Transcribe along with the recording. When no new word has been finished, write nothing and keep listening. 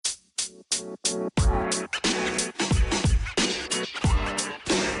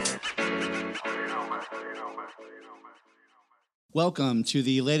Welcome to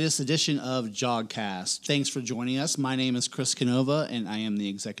the latest edition of Jogcast. Thanks for joining us. My name is Chris Canova, and I am the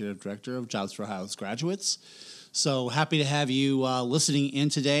Executive Director of Jobs for Ohio's Graduates. So happy to have you listening in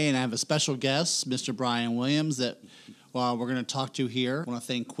today, and I have a special guest, Mr. Brian Williams, that we're going to talk to here. I want to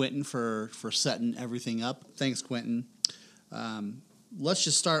thank Quintin for setting everything up. Thanks, Quintin. Let's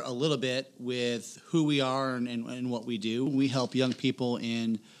just start a little bit with who we are and what we do. We help young people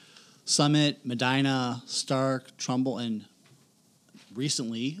in Summit, Medina, Stark, Trumbull, and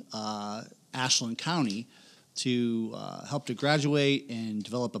recently Ashland County to help to graduate and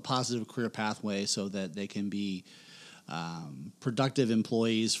develop a positive career pathway so that they can be productive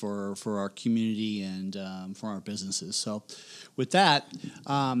employees for our community and for our businesses. So with that,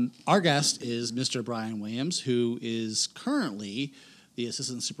 our guest is Mr. Brian Williams, who is currently the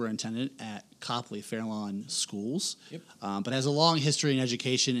Assistant Superintendent at Copley-Fairlawn Schools, but has a long history in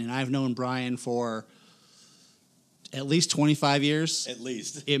education, and I've known Brian for at least 25 years. At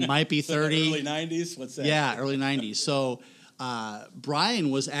least. It might be 30. Early 90s? What's that? Yeah, early 90s. So Brian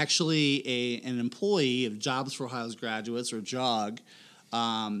was actually an employee of Jobs for Ohio's Graduates, or JOG,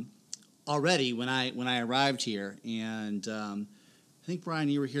 already when I arrived here. And I think, Brian,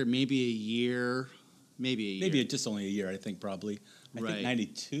 you were here maybe a year. Maybe just only a year, I think, probably. I think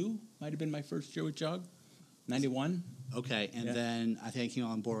 92 might have been my first year with JOG. 91. Okay, and then I think I came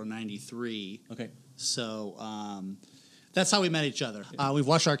on board in 93. Okay. So that's how we met each other. We've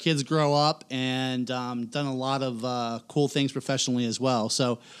watched our kids grow up and done a lot of cool things professionally as well.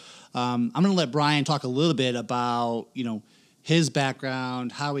 So I'm going to let Brian talk a little bit about, his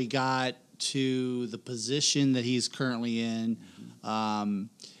background, how he got to the position that he's currently in, and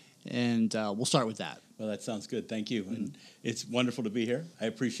we'll start with that. Well, that sounds good. Thank you. And it's wonderful to be here. I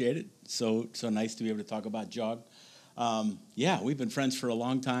appreciate it. So nice to be able to talk about JOG. We've been friends for a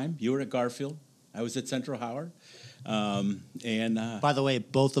long time. You were at Garfield. I was at Central Howard. By the way,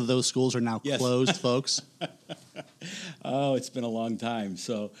 both of those schools are now closed, folks. Oh, it's been a long time.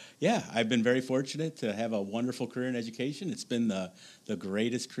 So, I've been very fortunate to have a wonderful career in education. It's been the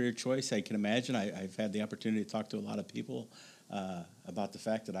greatest career choice I can imagine. I've had the opportunity to talk to a lot of people about the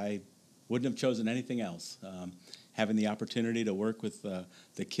fact that I wouldn't have chosen anything else. Having the opportunity to work with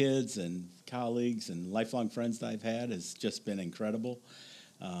the kids and colleagues and lifelong friends that I've had has just been incredible.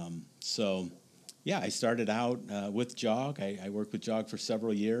 I started out with JOG. I worked with JOG for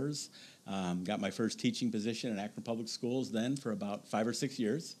several years. Got my first teaching position in Akron Public Schools then for about 5 or 6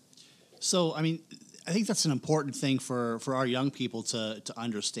 years. So, I think that's an important thing for our young people to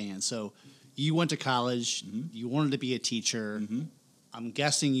understand. So you went to college. Mm-hmm. You wanted to be a teacher. Mm-hmm. I'm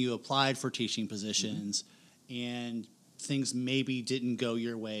guessing you applied for teaching positions, and things maybe didn't go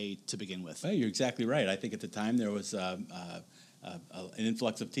your way to begin with. Well, you're exactly right. I think at the time there was an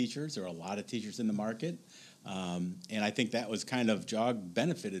influx of teachers. There were a lot of teachers in the market. And I think that was kind of JOG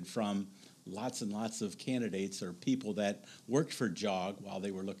benefited from lots and lots of candidates or people that worked for JOG while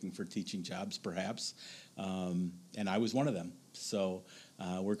they were looking for teaching jobs, perhaps. And I was one of them. So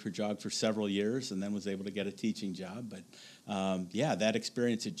worked for JOG for several years and then was able to get a teaching job. But, that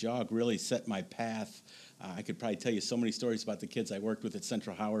experience at JOG really set my path. I could probably tell you so many stories about the kids I worked with at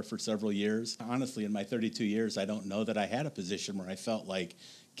Central Howard for several years. Honestly, in my 32 years, I don't know that I had a position where I felt like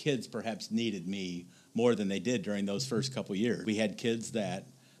kids perhaps needed me more than they did during those first couple years. We had kids that,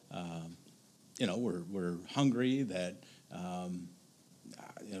 were hungry, that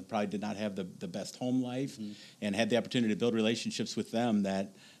probably did not have the best home life, and had the opportunity to build relationships with them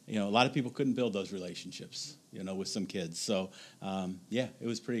that, a lot of people couldn't build those relationships, with some kids. So, it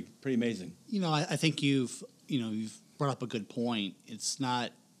was pretty amazing. I think you've brought up a good point. It's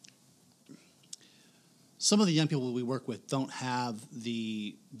not, some of the young people we work with don't have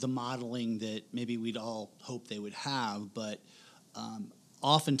the modeling that maybe we'd all hope they would have, but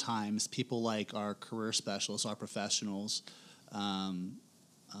oftentimes people like our career specialists, our professionals,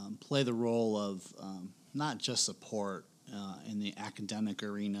 play the role of not just support in the academic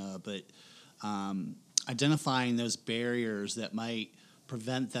arena, but identifying those barriers that might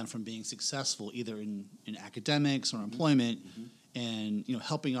prevent them from being successful either in academics or employment, and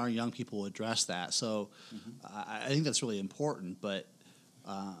helping our young people address that. So I think that's really important. But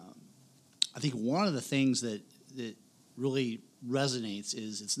I think one of the things that really resonates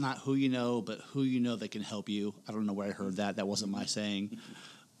is it's not who you know, but who you know that can help you. I don't know where I heard that. That wasn't my saying.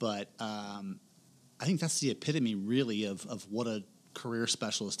 But I think that's the epitome, really, of what a career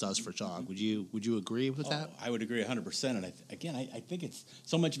specialist does for JOG. Would you agree with that? I would agree 100%. And I think it's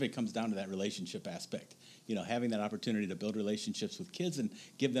so much of it comes down to that relationship aspect. Having that opportunity to build relationships with kids and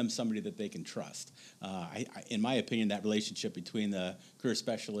give them somebody that they can trust. In my opinion, that relationship between the career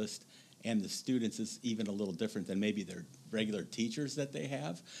specialist and the students is even a little different than maybe their regular teachers that they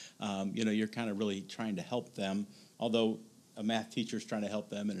have. You're kind of really trying to help them, although a math teacher is trying to help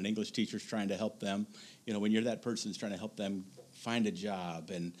them and an English teacher is trying to help them. When you're that person who's trying to help them find a job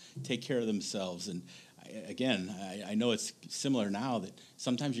and take care of themselves. And I know it's similar now that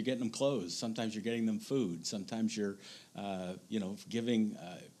sometimes you're getting them clothes, sometimes you're getting them food, sometimes you're, giving.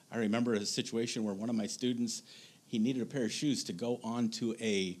 I remember a situation where one of my students, he needed a pair of shoes to go onto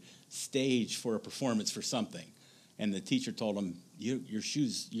a stage for a performance for something. And the teacher told him, your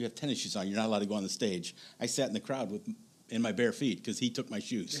shoes, you have tennis shoes on, you're not allowed to go on the stage. I sat in the crowd in my bare feet because he took my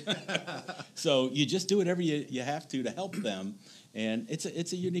shoes. So you just do whatever you have to help them, and it's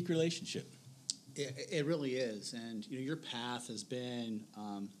a unique relationship. It really is, and your path has been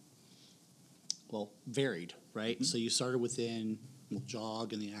varied, right? Mm-hmm. So you started within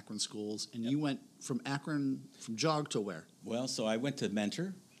JOG and the Akron schools, and you went from JOG to where? Well, so I went to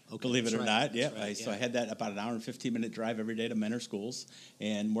Mentor. Okay, believe it or not, yeah. Right, So I had that about an hour and 15-minute drive every day to Mentor schools,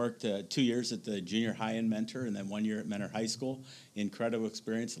 and worked 2 years at the junior high in Mentor, and then 1 year at Mentor High School. Incredible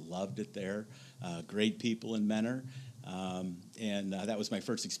experience, loved it there. Great people in Mentor, and that was my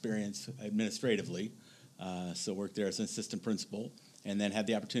first experience administratively. So worked there as an assistant principal, and then had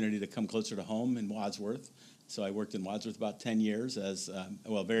the opportunity to come closer to home in Wadsworth. So I worked in Wadsworth about 10 years as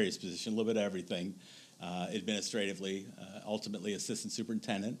various positions, a little bit of everything. Administratively, ultimately assistant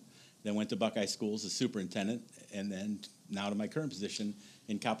superintendent, then went to Buckeye Schools as superintendent, and then now to my current position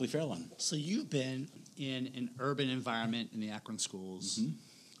in Copley-Fairlawn. So you've been in an urban environment in the Akron schools.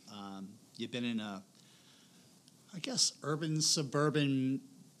 Mm-hmm. You've been in urban, suburban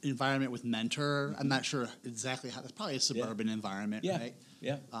environment with Mentor. Mm-hmm. I'm not sure exactly how. It's probably a suburban environment, right?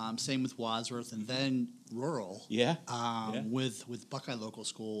 Yeah. Same with Wadsworth, and then rural. Yeah. With Buckeye local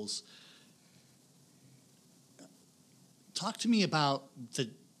schools. Talk to me about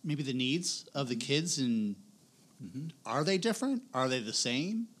maybe the needs of the kids, and are they different? Are they the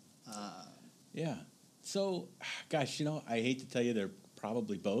same? Yeah. So, gosh, I hate to tell you, they're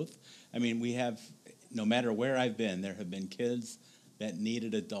probably both. I mean, we have, no matter where I've been, there have been kids that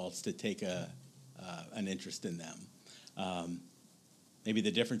needed adults to take an interest in them. Maybe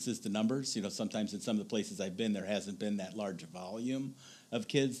the difference is the numbers. Sometimes in some of the places I've been, there hasn't been that large volume of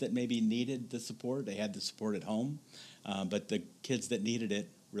kids that maybe needed the support. They had the support at home. But the kids that needed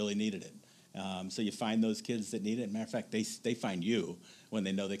it really needed it. So you find those kids that need it. Matter of fact, they find you when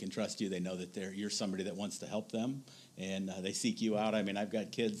they know they can trust you. They know that you're somebody that wants to help them, and they seek you out. I mean, I've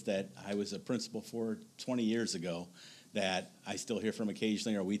got kids that I was a principal for 20 years ago that I still hear from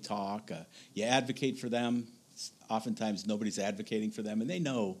occasionally, or we talk. You advocate for them. Oftentimes, nobody's advocating for them, and they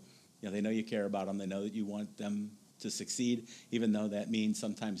know you care about them. They know that you want them to succeed, even though that means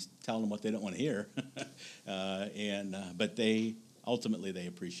sometimes telling them what they don't want to hear. But they ultimately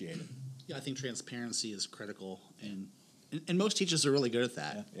appreciate it. Yeah, I think transparency is critical, and most teachers are really good at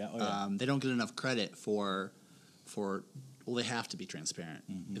that. Yeah. They don't get enough credit for they have to be transparent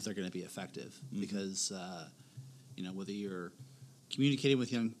if they're going to be effective, because whether you're communicating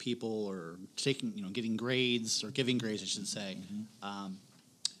with young people or getting grades or giving grades, I should say.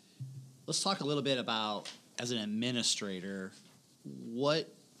 Let's talk a little bit about, as an administrator, what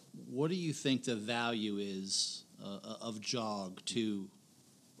do you think the value is of JOG to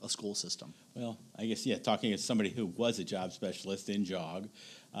a school system? Well, I guess, talking as somebody who was a job specialist in JOG,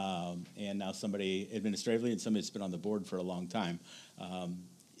 and now somebody administratively and somebody that's been on the board for a long time.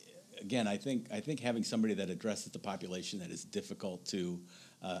 Again, I think having somebody that addresses the population that is difficult to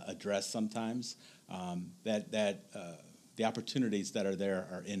address sometimes, the opportunities that are there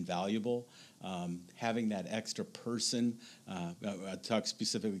are invaluable. Having that extra person, I talk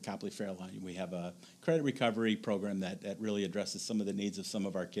specifically Copley-Fairlawn. We have a credit recovery program that really addresses some of the needs of some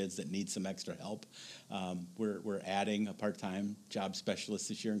of our kids that need some extra help. We're adding a part-time job specialist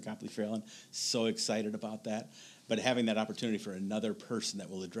this year in Copley-Fairlawn. So excited about that. But having that opportunity for another person that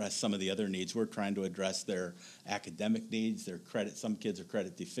will address some of the other needs. We're trying to address their academic needs, their credit. Some kids are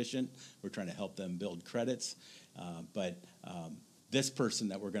credit deficient. We're trying to help them build credits. But this person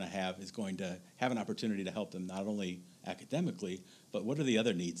that we're going to have is going to have an opportunity to help them not only academically, but what are the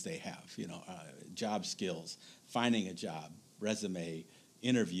other needs they have? Job skills, finding a job, resume,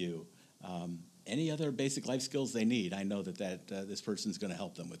 interview, any other basic life skills they need. I know that this person's going to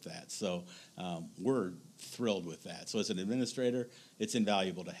help them with that. So we're thrilled with that. So as an administrator, it's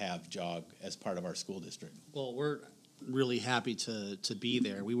invaluable to have JOG as part of our school district. Well, we're really happy to be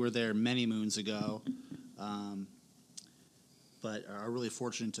there. We were there many moons ago, but are really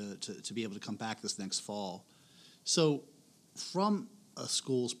fortunate to be able to come back this next fall. So, from a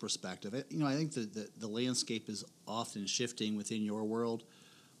school's perspective, I think the landscape is often shifting within your world,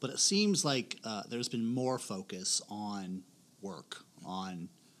 but it seems like there's been more focus on work, on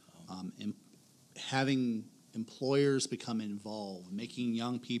having employers become involved, making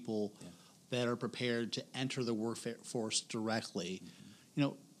young people better prepared to enter the workforce directly.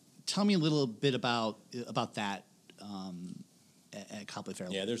 Tell me a little bit about that at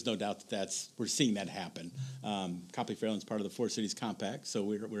Copley-Fairlawn. Yeah, there's no doubt we're seeing that happen. Copley-Fairlawn is part of the Four Cities Compact, so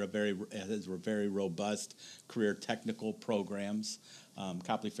we're very robust career technical programs.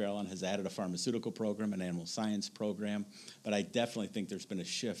 Copley-Fairlawn has added a pharmaceutical program, an animal science program, but I definitely think there's been a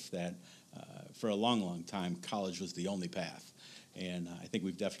shift that for a long, long time, college was the only path. And I think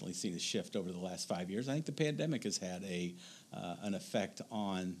we've definitely seen a shift over the last 5 years. I think the pandemic has had an effect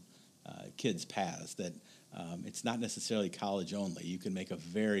on kids' paths, that it's not necessarily college only. You can make a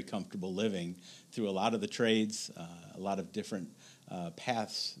very comfortable living through a lot of the trades, a lot of different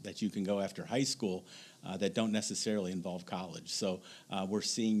paths that you can go after high school that don't necessarily involve college. So we're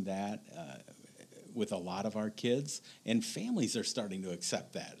seeing that with a lot of our kids, and families are starting to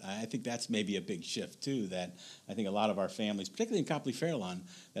accept that. I think that's maybe a big shift too, that I think a lot of our families, particularly in Copley-Fairlawn,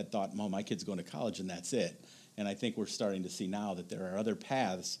 that thought, well, my kid's going to college and that's it. And I think we're starting to see now that there are other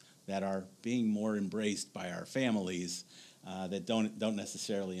paths that are being more embraced by our families that don't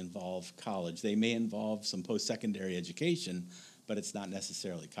necessarily involve college. They may involve some post-secondary education, but it's not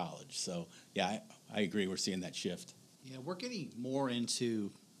necessarily college. So, yeah, I agree. We're seeing that shift. Yeah, we're getting more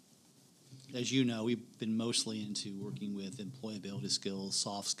into, as you know, we've been mostly into working with employability skills,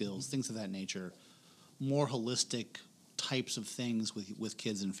 soft skills, things of that nature, more holistic types of things with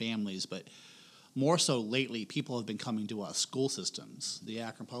kids and families. But more so lately, people have been coming to us, school systems, the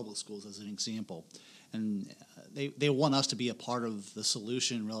Akron Public Schools as an example, and they want us to be a part of the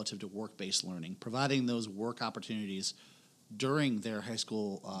solution relative to work-based learning, providing those work opportunities during their high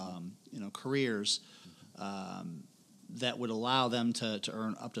school careers that would allow them to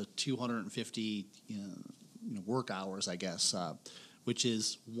earn up to 250 work hours, I guess, which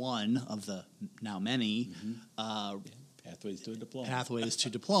is one of the now many pathways to a diploma. Pathways to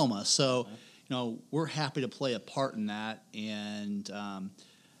diploma. So, we're happy to play a part in that, and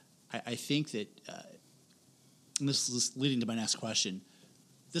I think that, and this is leading to my next question,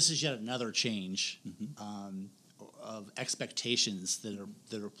 this is yet another change of expectations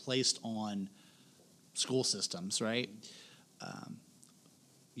that are placed on school systems, right?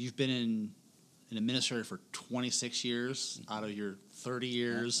 You've been an administrator for 26 years out of your 30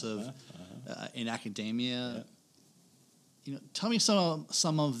 years in academia. Tell me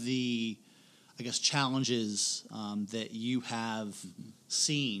some of the, I guess, challenges that you have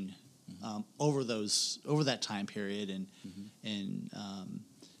seen over that time period, and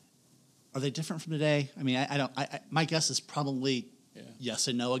are they different from today? I mean, my guess is probably yes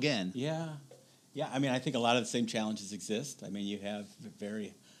and no again. Yeah, I mean, I think a lot of the same challenges exist. I mean, you have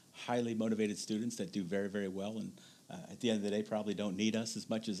very highly motivated students that do very, very well, and at the end of the day probably don't need us as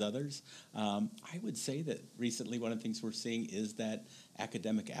much as others. I would say that recently one of the things we're seeing is that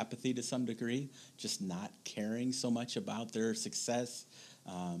academic apathy to some degree, just not caring so much about their success,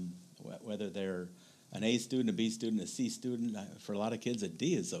 whether they're an A student, a B student, a C student. For a lot of kids, a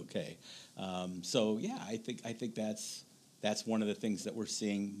D is okay. So, yeah, I think that's one of the things that we're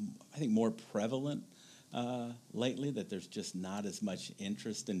seeing, I think, more prevalent lately, that there's just not as much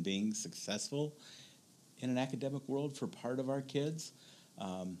interest in being successful in an academic world for part of our kids.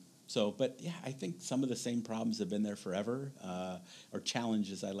 But yeah, I think some of the same problems have been there forever, or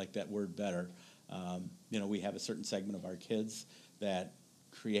challenges, I like that word better. We have a certain segment of our kids that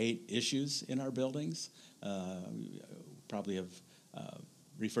create issues in our buildings. We probably have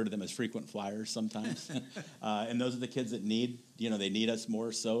refer to them as frequent flyers sometimes. And those are the kids that need us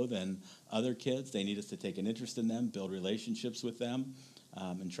more so than other kids. They need us to take an interest in them, build relationships with them,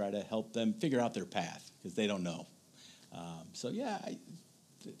 and try to help them figure out their path, because they don't know.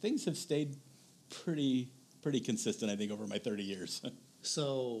 Things have stayed pretty consistent, I think, over my 30 years.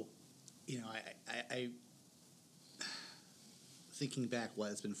 So, I thinking back,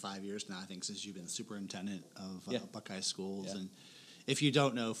 it's been 5 years now, I think, since you've been superintendent of Buckeye Schools. Yeah. And if you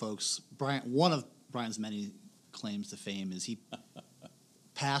don't know, folks, one of Brian's many claims to fame is he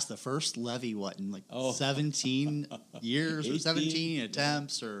passed the first levy, in 17 years or 17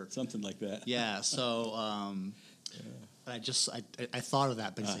 attempts or something like that. Yeah. So I thought of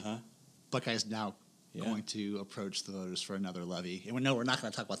that because Buckeyes now going to approach the voters for another levy. And no, we're not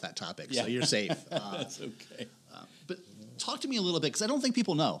going to talk about that topic, so you're safe. That's okay. But talk to me a little bit, because I don't think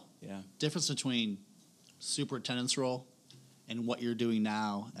people know. Yeah. Difference between superintendent's role and what you're doing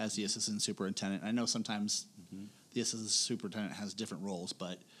now as the assistant superintendent. I know sometimes the assistant superintendent has different roles,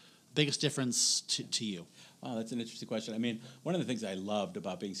 but biggest difference to you? Wow, that's an interesting question. I mean, one of the things I loved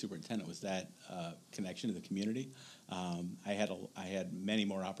about being superintendent was that connection to the community. I had many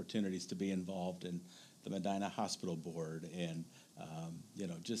more opportunities to be involved in the Medina Hospital Board and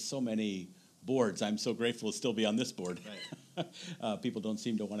just so many boards. I'm so grateful to still be on this board. Right. People don't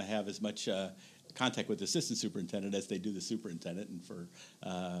seem to want to have as much contact with the assistant superintendent as they do the superintendent, and for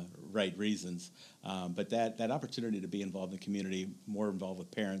right reasons. But that opportunity to be involved in the community, more involved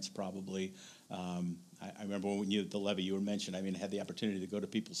with parents probably. I remember when the levy you were mentioned, I had the opportunity to go to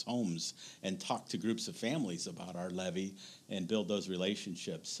people's homes and talk to groups of families about our levy and build those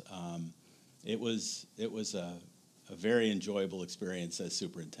relationships. It was a very enjoyable experience as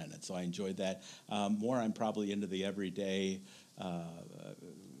superintendent, so I enjoyed that. More, I'm probably into the everyday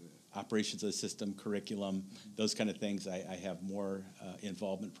operations of the system, curriculum, those kind of things. I have more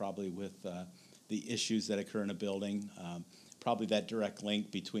involvement probably with the issues that occur in a building. Probably that direct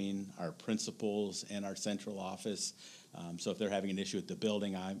link between our principals and our central office. So if they're having an issue at the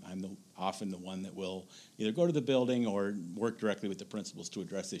building, I'm often the one that will either go to the building or work directly with the principals to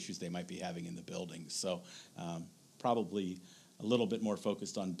address issues they might be having in the building. So probably a little bit more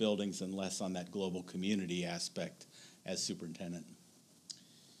focused on buildings and less on that global community aspect as superintendent.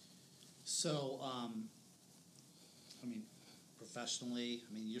 So, professionally,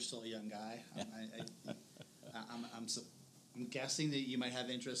 you're still a young guy. I'm guessing that you might have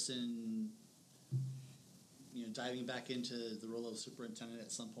interest in, diving back into the role of superintendent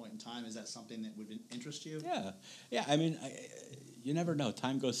at some point in time. Is that something that would interest you? Yeah. You never know.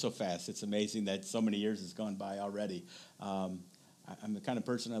 Time goes so fast. It's amazing that so many years has gone by already. I'm the kind of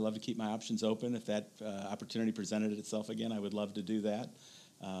person I love to keep my options open. If that opportunity presented itself again, I would love to do that.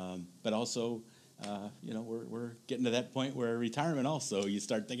 But also, we're getting to that point where retirement also, you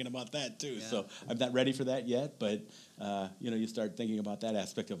start thinking about that too. Yeah. So I'm not ready for that yet, but, you start thinking about that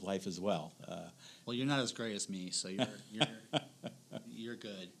aspect of life as well. Well, you're not as gray as me, so you're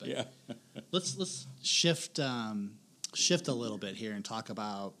good. But yeah. let's shift a little bit here and talk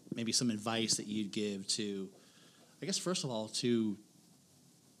about maybe some advice that you'd give to, I guess, first of all, to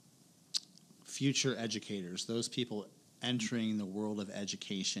future educators, those people entering the world of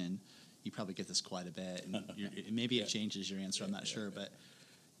education. You probably get this quite a bit, and maybe it changes your answer. I'm not sure, but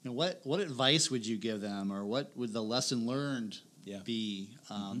what advice would you give them, or what would the lesson learned be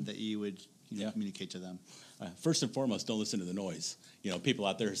that you would communicate to them? First and foremost, don't listen to the noise. People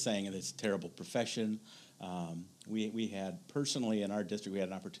out there are saying it's a terrible profession. We had personally in our district, we had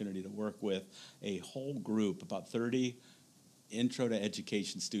an opportunity to work with a whole group, about 30 intro to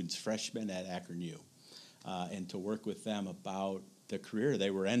education students, freshmen at Akron U. And to work with them about the career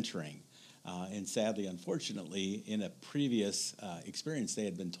they were entering. And sadly, unfortunately, in a previous experience, they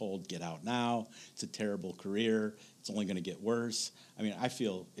had been told, get out now, it's a terrible career, it's only going to get worse. I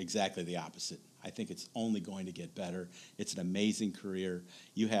feel exactly the opposite. I think it's only going to get better. It's an amazing career.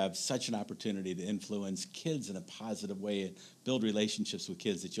 You have such an opportunity to influence kids in a positive way and build relationships with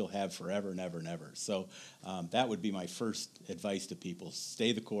kids that you'll have forever and ever and ever. So that would be my first advice to people.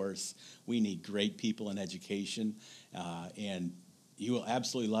 Stay the course. We need great people in education, and you will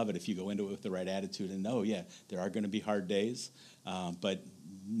absolutely love it if you go into it with the right attitude and know, there are going to be hard days, but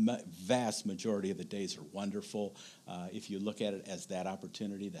vast majority of the days are wonderful. If you look at it as that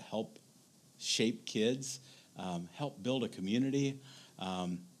opportunity to help shape kids, help build a community,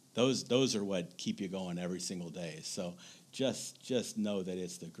 those are what keep you going every single day. So just know that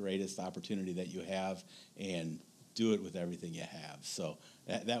it's the greatest opportunity that you have, and do it with everything you have. So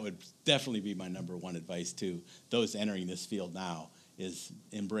that would definitely be my number one advice to those entering this field now, is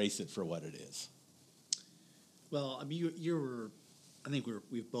embrace it for what it is. Well, I think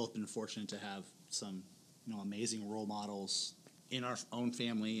we've both been fortunate to have some amazing role models in our own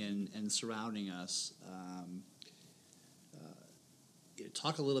family and surrounding us.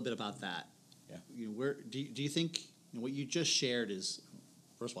 Talk a little bit about that. Yeah. Where do you think what you just shared is,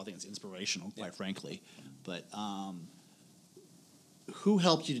 first of all, I think it's inspirational, quite frankly. But who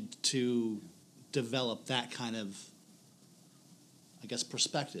helped you to develop that kind of, I guess,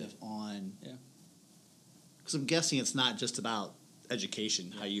 perspective on? Yeah. Because I'm guessing it's not just about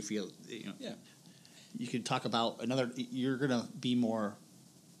education, how you feel. Yeah. You could talk about you're going to be more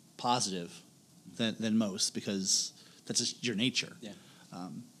positive than most, because that's just your nature. Yeah.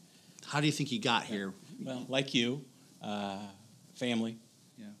 How do you think you got here? Well, like you, family.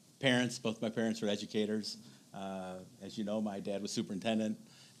 Yeah. Parents, both my parents were educators. As you know, my dad was superintendent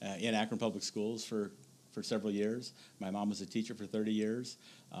in Akron Public Schools for several years. My mom was a teacher for 30 years.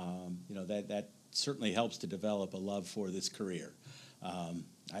 That certainly helps to develop a love for this career. I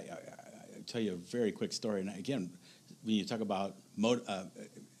tell you a very quick story. And again, when you talk about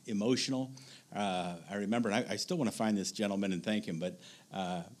emotional, I remember, and I still want to find this gentleman and thank him, but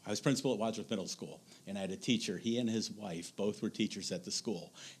I was principal at Wadsworth Middle School, and I had a teacher. He and his wife, both were teachers at the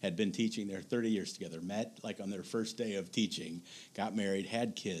school, had been teaching there 30 years together, met like on their first day of teaching, got married,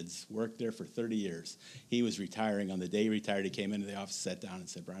 had kids, worked there for 30 years. He was retiring. On the day he retired, he came into the office, sat down, and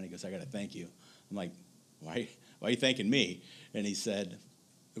said, "Brian," he goes, "I got to thank you." I'm like, why are you thanking me? And he said,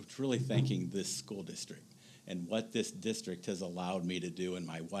 "It's really thanking this school district and what this district has allowed me to do, and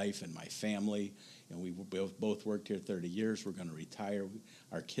my wife and my family. We both worked here 30 years. We're going to retire.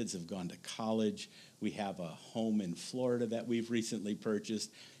 Our kids have gone to college. We have a home in Florida that we've recently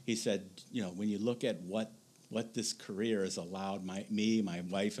purchased." He said, when you look at what this career has allowed me, my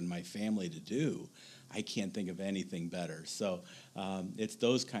wife, and my family to do, I can't think of anything better. So it's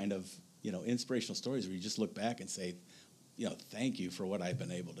those kind of inspirational stories where you just look back and say, thank you for what I've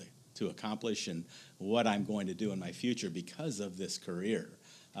been able to accomplish and what I'm going to do in my future because of this career.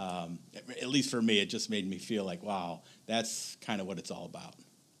 At least for me, it just made me feel like, wow, that's kind of what it's all about.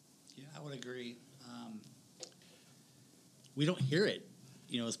 Yeah, I would agree. We don't hear it,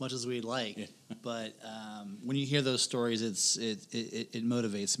 as much as we'd like. Yeah. But when you hear those stories, it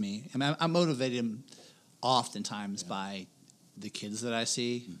motivates me. I mean, I'm motivated oftentimes by the kids that I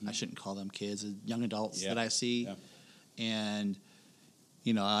see. Mm-hmm. I shouldn't call them kids, young adults that I see. Yeah. And,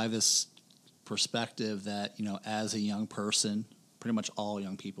 I have this perspective that, as a young person, pretty much all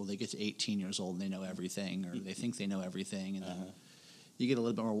young people, they get to 18 years old and they know everything, or they think they know everything. And then you get a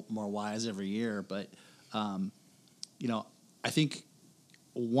little bit more wise every year. But, I think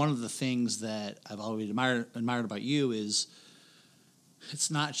one of the things that I've always admired about you is it's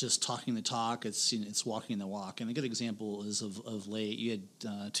not just talking the talk, it's walking the walk. And a good example is of late, you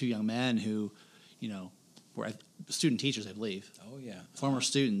had two young men who, were student teachers, I believe. Oh, yeah. Former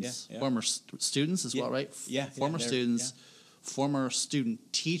students. Yeah. Former students as well, right? Yeah. Former students, former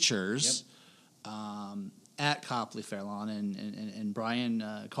student teachers at Copley-Fairlawn. And Brian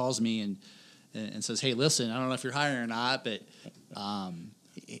calls me and says, "Hey, listen, I don't know if you're hiring or not, but I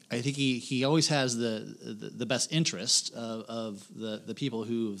think he always has the best interest of the people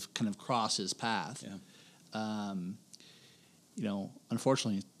who've kind of crossed his path." Yeah.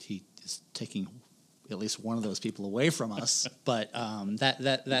 Unfortunately, he is taking at least one of those people away from us, but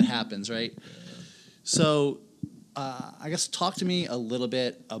that happens, right? So I guess talk to me a little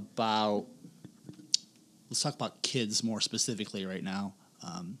bit about, let's talk about kids more specifically right now.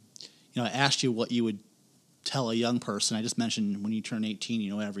 I asked you what you would tell a young person. I just mentioned when you turn 18, you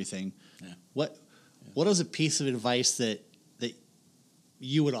know everything. Yeah. What is a piece of advice that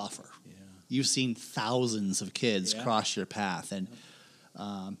you would offer? Yeah. You've seen thousands of kids cross your path, and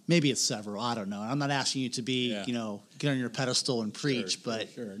maybe it's several. I don't know. I'm not asking you to be, get on your pedestal and preach,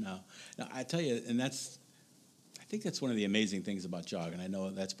 Sure. No, I tell you, and I think that's one of the amazing things about JOG, and I know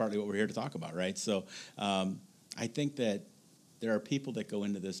that's partly what we're here to talk about, right? So I think that there are people that go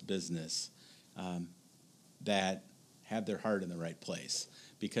into this business that have their heart in the right place,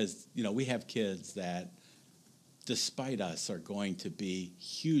 because we have kids that, despite us, are going to be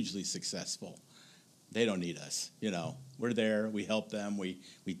hugely successful. They don't need us. We're there. We help them. We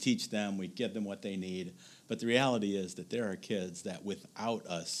teach them. We give them what they need. But the reality is that there are kids that without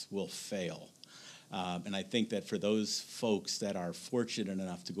us will fail. And I think that for those folks that are fortunate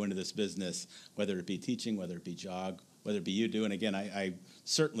enough to go into this business, whether it be teaching, whether it be JOG, whether it be you do, and again, I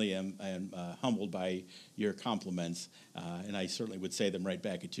certainly am humbled by your compliments, and I certainly would say them right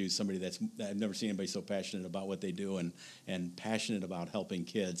back at you, somebody that I've never seen anybody so passionate about what they do and passionate about helping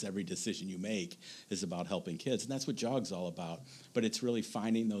kids. Every decision you make is about helping kids, and that's what JOG's all about. But it's really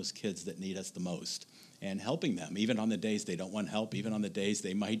finding those kids that need us the most and helping them, even on the days they don't want help, even on the days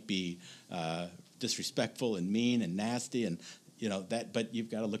they might be disrespectful and mean and nasty and but you've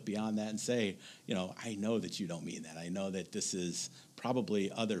got to look beyond that and say, I know that you don't mean that. I know that this is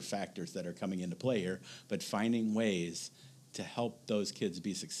probably other factors that are coming into play here, but finding ways to help those kids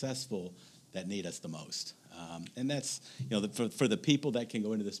be successful that need us the most. And that's, for the people that can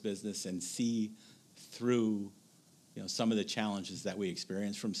go into this business and see through, some of the challenges that we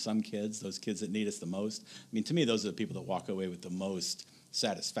experience from some kids, those kids that need us the most. I mean, to me, those are the people that walk away with the most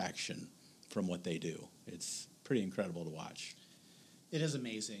satisfaction from what they do. It's pretty incredible to watch. It is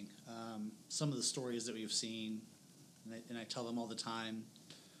amazing. Some of the stories that we've seen, and I tell them all the time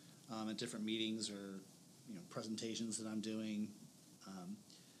at different meetings or presentations that I'm doing.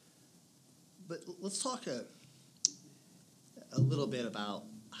 But let's talk a little bit about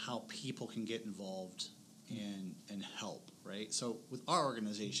how people can get involved and help, right? So with our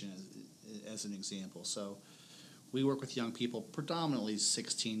organization as an example, so we work with young people predominantly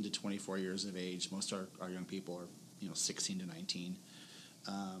 16 to 24 years of age. Most of our young people are 16 to 19.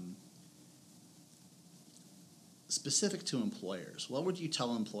 Specific to employers, what would you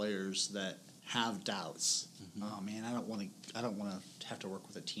tell employers that have doubts? Oh man, I don't want to have to work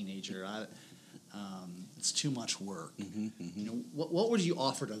with a teenager. It's too much work. What would you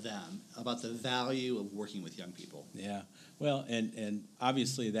offer to them about the value of working with young people? Yeah, well, and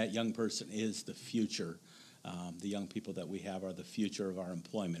obviously that young person is the future. The young people that we have are the future of our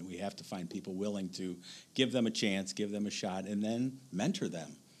employment. We have to find people willing to give them a chance, give them a shot, and then mentor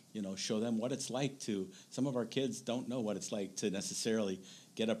them. Show them what it's like to. Some of our kids don't know what it's like to necessarily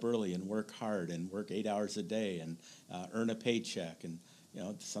get up early and work hard and work 8 hours a day and earn a paycheck. And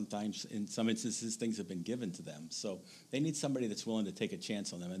sometimes in some instances things have been given to them. So they need somebody that's willing to take a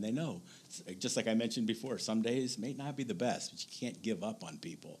chance on them. And they know, just like I mentioned before, some days may not be the best, but you can't give up on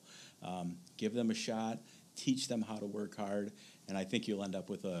people. Give them a shot. Teach them how to work hard, and I think you'll end up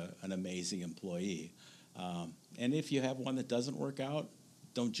with an amazing employee. And if you have one that doesn't work out,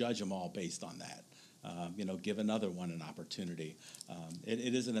 don't judge them all based on that. Give another one an opportunity.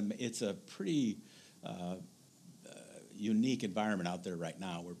 It's a pretty unique environment out there right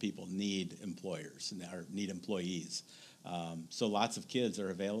now where people need employers or need employees. So lots of kids are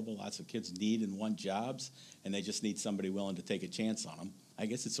available. Lots of kids need and want jobs, and they just need somebody willing to take a chance on them. I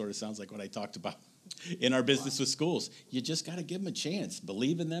guess it sort of sounds like what I talked about in our business with schools. You just got to give them a chance.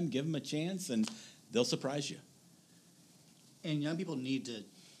 Believe in them, give them a chance, and they'll surprise you. And young people need to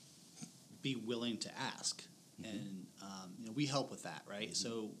be willing to ask. And we help with that, right?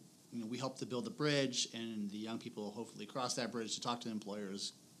 So we help to build the bridge, and the young people hopefully cross that bridge to talk to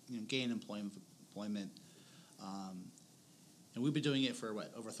employers, gain employment. And we've been doing it for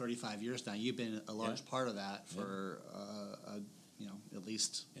over 35 years now. You've been a large part of that for at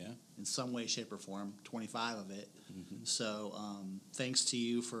least in some way, shape, or form, 25 of it. So thanks to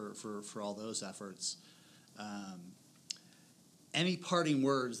you for all those efforts. Any parting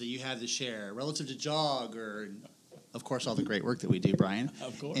words that you have to share relative to JOG, or of course all the great work that we do, Brian?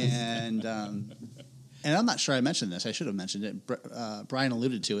 Of course. And I'm not sure I mentioned this. I should have mentioned it. Brian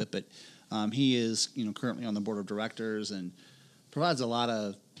alluded to it, but he is currently on the board of directors and provides a lot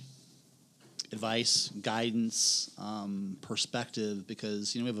of advice, guidance, perspective,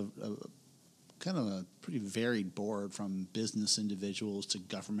 because we have a kind of a pretty varied board, from business individuals to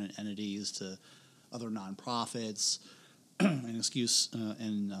government entities to other nonprofits,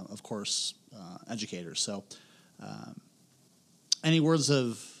 and of course educators. So, any words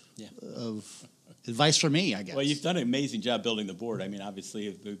of advice for me, I guess? Well, you've done an amazing job building the board. I mean,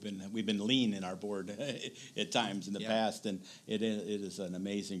 obviously, we've been lean in our board at times in the past, and it is an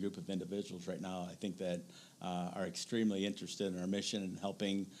amazing group of individuals right now. I think that are extremely interested in our mission and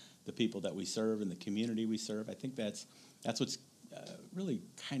helping the people that we serve and the community we serve. I think that's what's really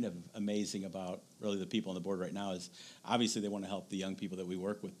kind of amazing about really the people on the board right now is obviously they want to help the young people that we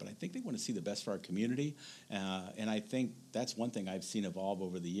work with, but I think they want to see the best for our community. And I think that's one thing I've seen evolve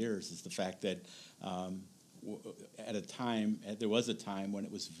over the years is the fact that there was a time when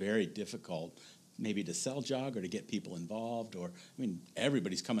it was very difficult maybe to sell JOG or to get people involved, or, I mean,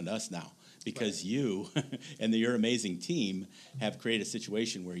 everybody's coming to us now because you and your amazing team have created a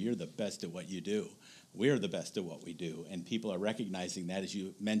situation where you're the best at what you do. We're the best at what we do, and people are recognizing that. As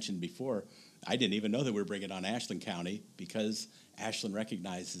you mentioned before, I didn't even know that we were bringing on Ashland County because Ashland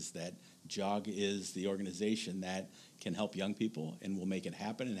recognizes that JOG is the organization that can help young people and will make it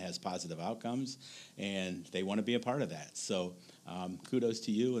happen and has positive outcomes, and they want to be a part of that. So kudos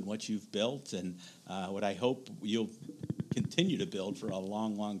to you and what you've built, and what I hope you'll continue to build for a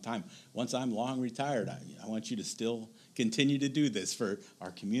long, long time. Once I'm long retired, I want you to still continue to do this for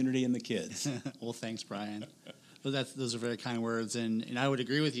our community and the kids. Well, thanks, Brian. Well, those are very kind words, and I would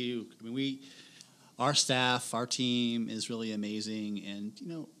agree with you. I mean, our staff, our team is really amazing,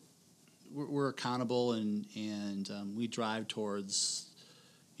 and we're accountable, and we drive towards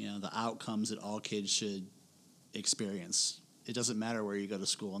the outcomes that all kids should experience. It doesn't matter where you go to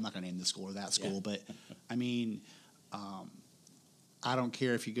school. I'm not going to name this school or that school, but I mean, I don't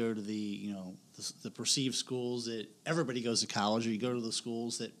care if you go to the perceived schools that everybody goes to college, or you go to the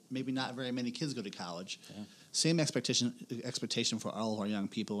schools that maybe not very many kids go to college. Yeah. Same expectation for all of our young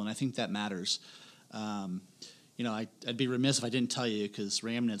people, and I think that matters. I'd be remiss if I didn't tell you, because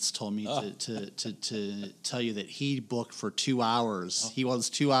Ramnitz told me to tell you that he booked for 2 hours. He wants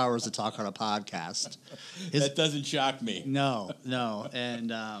 2 hours to talk on a podcast. That doesn't shock me. No.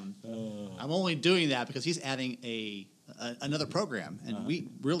 And I'm only doing that because he's adding another program, and we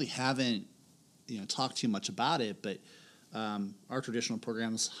really haven't talked too much about it. But our traditional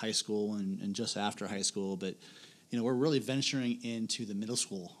program's high school and just after high school, but we're really venturing into the middle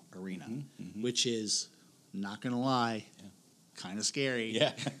school arena, which is, not gonna lie, kind of scary.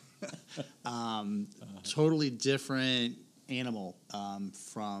 Yeah. Totally different animal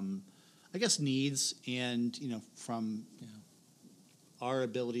from, I guess, needs and from our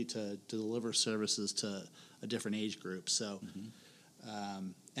ability to deliver services to a different age group. So,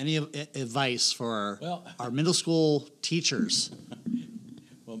 any advice for our middle school teachers?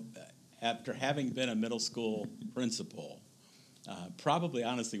 Well, after having been a middle school principal, probably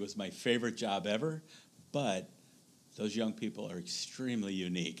honestly was my favorite job ever. But those young people are extremely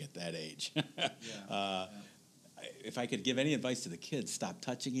unique at that age. If I could give any advice to the kids, stop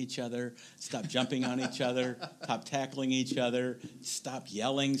touching each other, stop jumping on each other, stop tackling each other, stop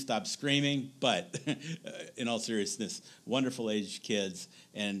yelling, stop screaming. But in all seriousness, wonderful age kids.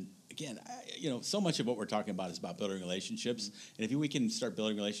 And again, so much of what we're talking about is about building relationships. And if we can start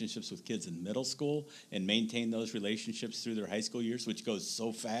building relationships with kids in middle school and maintain those relationships through their high school years, which goes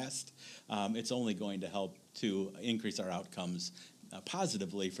so fast, it's only going to help to increase our outcomes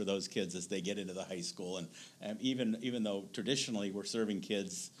positively for those kids as they get into the high school. And even though traditionally we're serving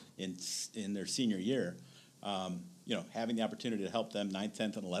kids in their senior year, having the opportunity to help them 9th,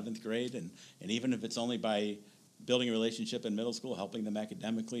 10th, and 11th grade, and even if it's only by building a relationship in middle school, helping them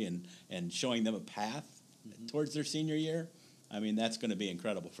academically, and showing them a path towards their senior year, I mean, that's going to be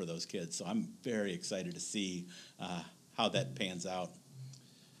incredible for those kids. So I'm very excited to see how that pans out.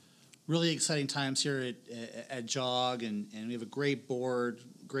 Really exciting times here at JOG, and we have a great board,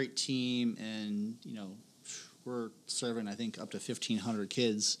 great team, and we're serving, I think, up to 1,500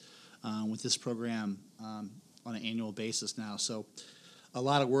 kids with this program on an annual basis now. So a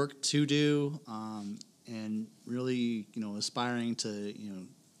lot of work to do, and really aspiring to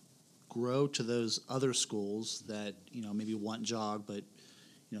grow to those other schools that maybe want JOG, but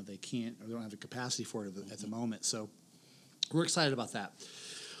they can't, or they don't have the capacity for it at the moment. So we're excited about that.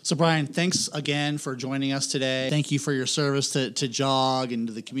 So, Brian, thanks again for joining us today. Thank you for your service to JOG and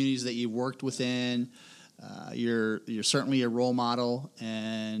to the communities that you've worked within. You're certainly a role model,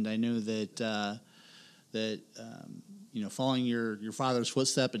 and I know that following your father's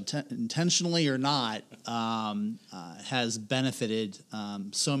footstep, intentionally or not, has benefited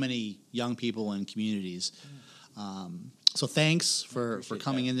so many young people and communities. So thanks for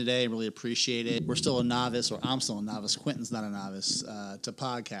coming in today. I really appreciate it. We're still a novice, or I'm still a novice. Quintin's not a novice to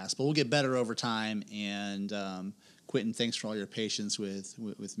podcast, but we'll get better over time. And Quintin, thanks for all your patience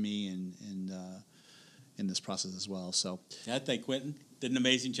with me and in this process as well. So I think Quintin did an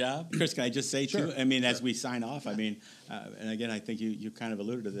amazing job. Chris, can I just say, sure. too, I mean, as we sign off, I mean, and again, I think you kind of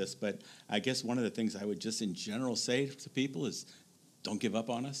alluded to this, but I guess one of the things I would just in general say to people is don't give up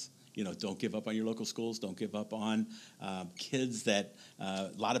on us. Don't give up on your local schools. Don't give up on kids that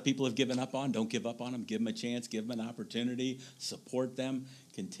a lot of people have given up on. Don't give up on them. Give them a chance. Give them an opportunity. Support them.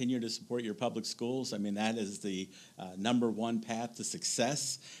 Continue to support your public schools. I mean, that is the number one path to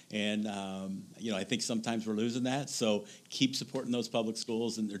success. And, I think sometimes we're losing that. So keep supporting those public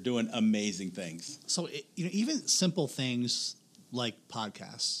schools, and they're doing amazing things. So, even simple things like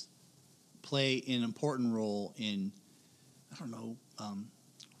podcasts play an important role in,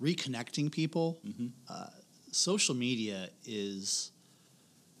 reconnecting people. Social media is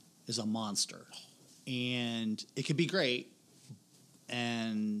a monster, and it can be great,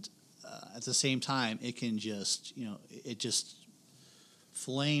 and at the same time, it can just it just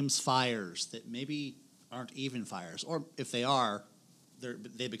flames fires that maybe aren't even fires, or if they are,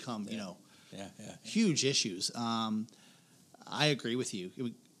 they become huge issues. I agree with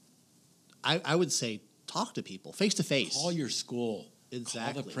you. I would say talk to people face to face. Call your school.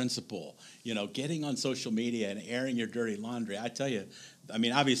 Exactly. Call the principal. Getting on social media and airing your dirty laundry. I tell you, I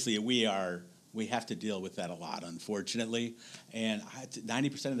mean, obviously we have to deal with that a lot, unfortunately. And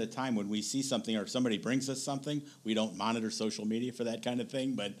 90% of the time when we see something or somebody brings us something, we don't monitor social media for that kind of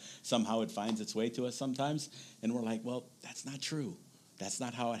thing, but somehow it finds its way to us sometimes. And we're like, well, that's not true. That's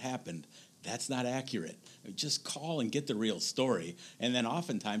not how it happened. That's not accurate. Just call and get the real story. And then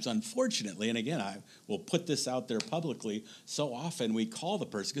oftentimes, unfortunately, and again, I will put this out there publicly, so often we call the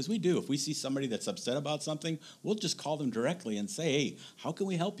person, because we do. If we see somebody that's upset about something, we'll just call them directly and say, hey, how can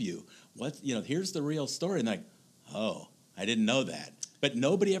we help you? Here's the real story. And like, oh, I didn't know that. But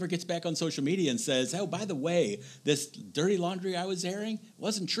nobody ever gets back on social media and says, oh, by the way, this dirty laundry I was airing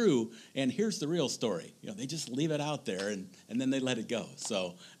wasn't true, and here's the real story. They just leave it out there, and then they let it go.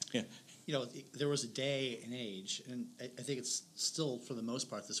 So, yeah. There was a day and age, and I think it's still, for the most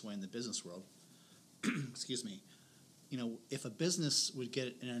part, this way in the business world. Excuse me. If a business would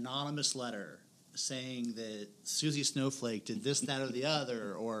get an anonymous letter saying that Susie Snowflake did this, that, or the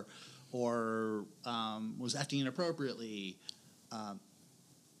other, or was acting inappropriately,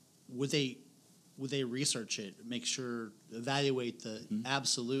 would they research it, make sure, evaluate the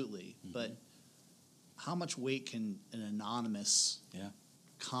absolutely? Mm-hmm. But how much weight can an anonymous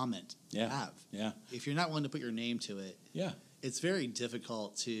comment have? Yeah. If you're not willing to put your name to it, it's very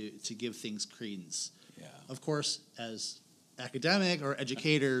difficult to give things credence. Yeah. Of course, as academic or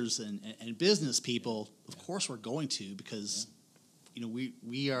educators and business people, of course we're going to, because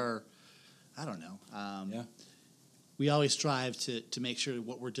we are, I don't know. We always strive to make sure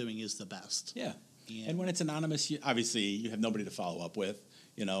what we're doing is the best. Yeah. And when it's anonymous, obviously you have nobody to follow up with.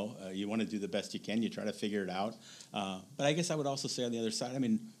 You want to do the best you can. You try to figure it out. But I guess I would also say on the other side,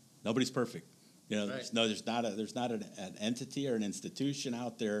 nobody's perfect. Right. There's not an entity or an institution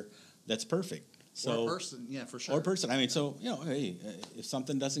out there that's perfect. So, or a person, yeah, for sure. Or a person. Hey, if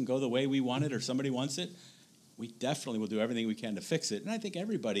something doesn't go the way we want it or somebody wants it, we definitely will do everything we can to fix it. And I think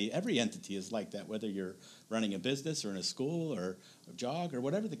every entity is like that, whether you're running a business or in a school or a jog or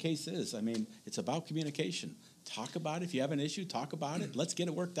whatever the case is. It's about communication. Talk about it. If you have an issue, talk about it. Let's get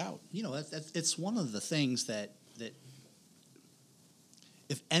it worked out. It's one of the things that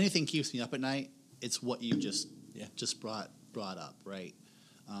if anything keeps me up at night, it's what you just brought up, right?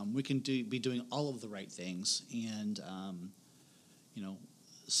 We can be doing all of the right things, and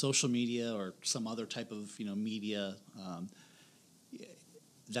social media or some other type of media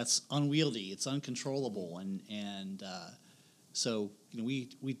that's unwieldy, it's uncontrollable, and so we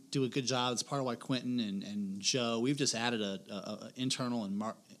do a good job. It's part of why Quintin and Joe, we've just added a internal and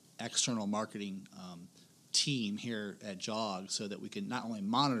external marketing team here at JOG, so that we can not only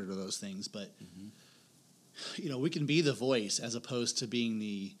monitor those things, but we can be the voice as opposed to being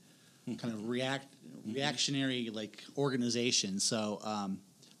the kind of reactionary organization. So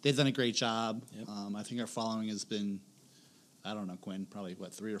they've done a great job. Yep. I think our following has been, I don't know, Quinn, probably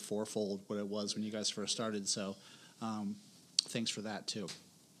 3 or 4-fold what it was when you guys first started. So thanks for that too.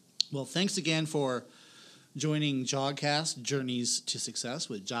 Well, thanks again for joining JOGcast, Journeys to Success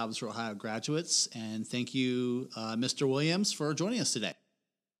with Jobs for Ohio Graduates. And thank you, Mr. Williams, for joining us today.